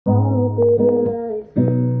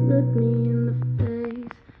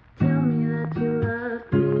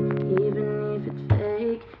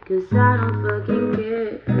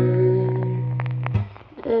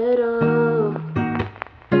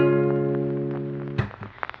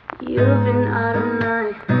You've been out of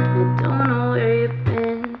night, I don't know where you've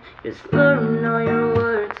been. You're slurring all your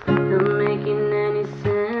words, not making any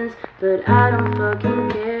sense. But I don't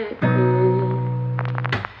fucking care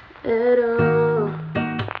at all.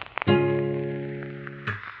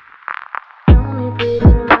 Tell me pretty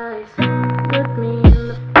lies, look me in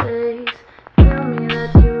the face. Tell me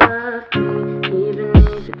that you love me, even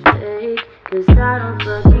if it's fake. 'Cause I don't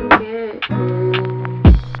fucking care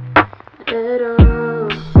at all.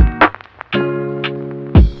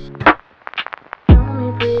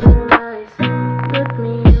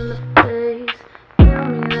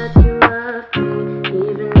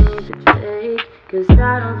 Cause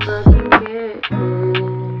I don't fucking care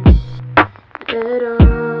at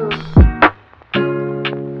all.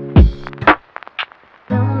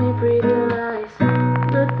 Tell me pretty lies,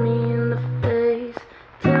 look me in the face.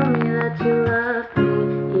 Tell me that you love me,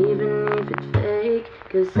 even if it's fake.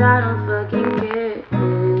 Cause I don't fucking care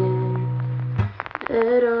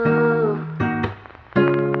at all.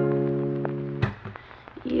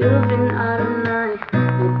 You've been out of night, I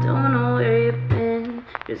don't know where you've been.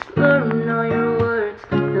 You're slurring all your words,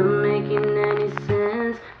 not making any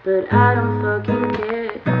sense. But I don't fucking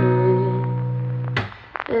care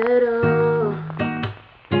at all.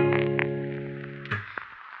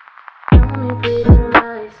 Tell me pretty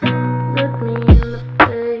lies, look me in the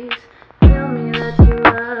face. Tell me that you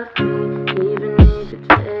love me, even if it's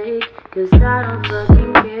fake. 'Cause I don't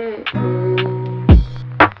fucking care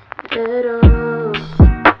at all.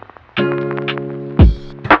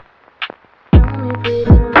 Tell me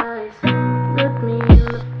pretty lies, look me in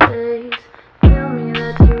the face. Tell me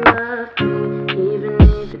that you love me, even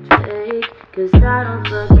if it's fake. 'Cause I don't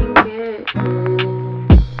fucking care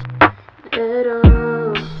at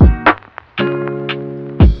all.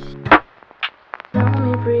 Tell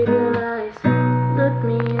me pretty lies, look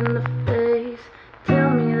me in the face. Tell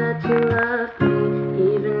me that you love me,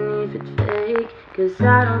 even if it's fake. 'Cause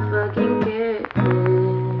I don't fucking care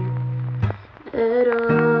at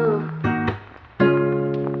all.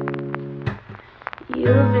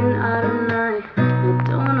 You've been out of night, I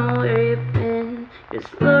don't know where you've been. You're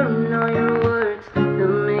slurring all your words,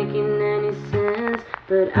 not making any sense.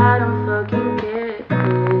 But I don't fucking care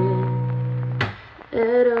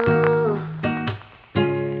at all.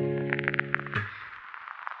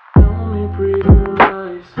 Tell me pretty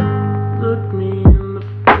lies, look me in the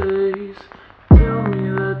face. Tell me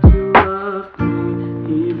that you love me,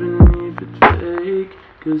 even if it's fake.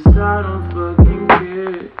 'Cause I don't fucking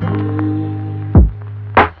care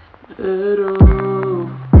at all.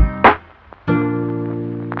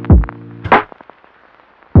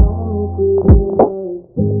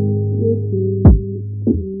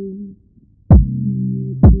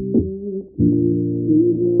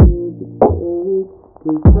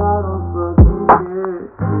 Cause I don't fucking care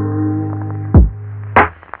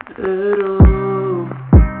at all.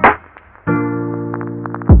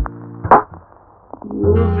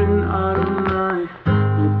 You've been out of night, I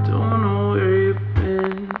don't know where you've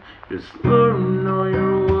been. You're slurring all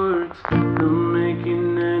your words, not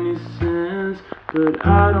making any sense. But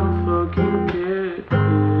I don't fucking care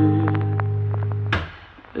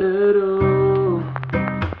at all.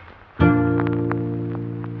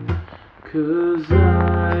 'Cause I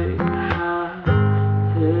have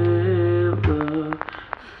hella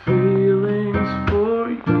feelings for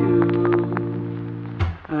you.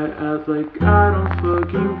 I act like I don't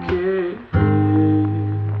fucking care,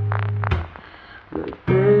 but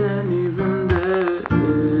they ain't even there.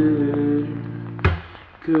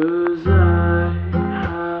 'Cause I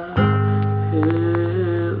have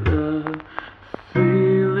hella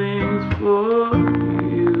feelings for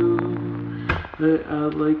you. I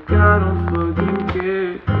act like I don't fucking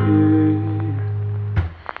care,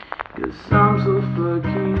 'cause I'm so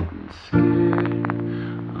fucking scared.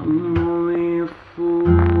 I'm